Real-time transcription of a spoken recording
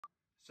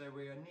So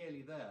we are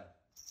nearly there.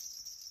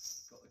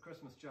 Got the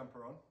Christmas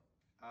jumper on.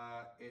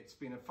 It's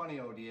been a funny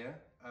old year.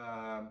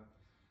 The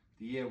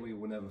year we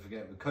will never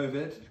forget with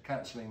COVID,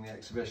 cancelling the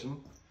exhibition.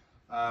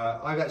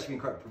 I've actually been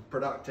quite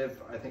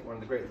productive. I think one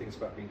of the great things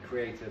about being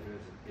creative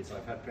is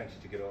I've had plenty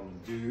to get on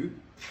and do.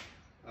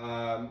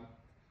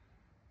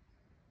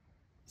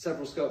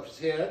 Several sculptures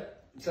here,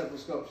 several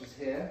sculptures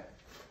here.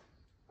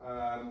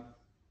 I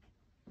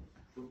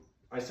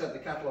sent the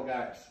catalogue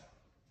out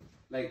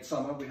late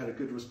summer. We had a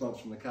good response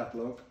from the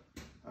catalogue.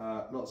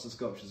 Lots of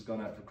sculptures have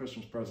gone out for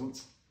Christmas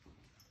presents.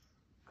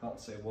 Can't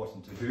say what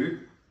and to who.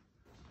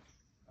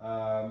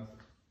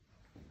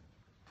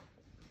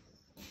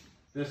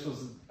 This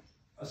was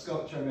a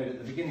sculpture I made at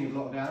the beginning of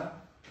lockdown,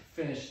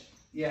 finished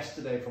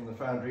yesterday from the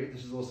foundry.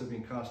 This has also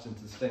been cast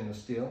into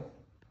stainless steel.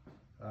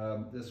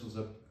 This was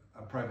a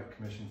private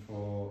commission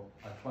for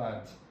a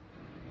client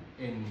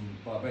in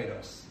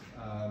Barbados,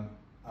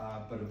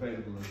 but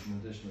available as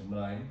an edition of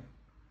 9.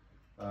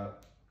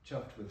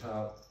 Chuffed with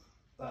how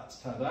that's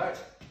turned out.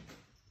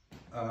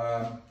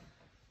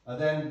 And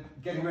then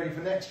getting ready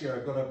for next year,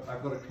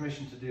 I've got a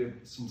commission to do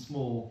some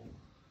small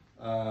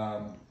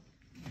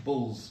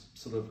bulls,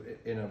 sort of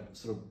in a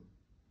sort of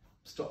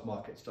stock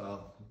market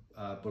style,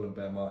 bull and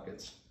bear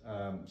markets.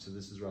 So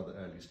this is rather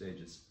early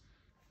stages,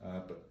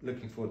 but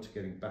looking forward to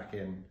getting back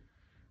in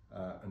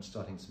and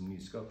starting some new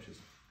sculptures.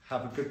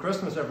 Have a good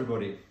Christmas,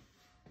 everybody.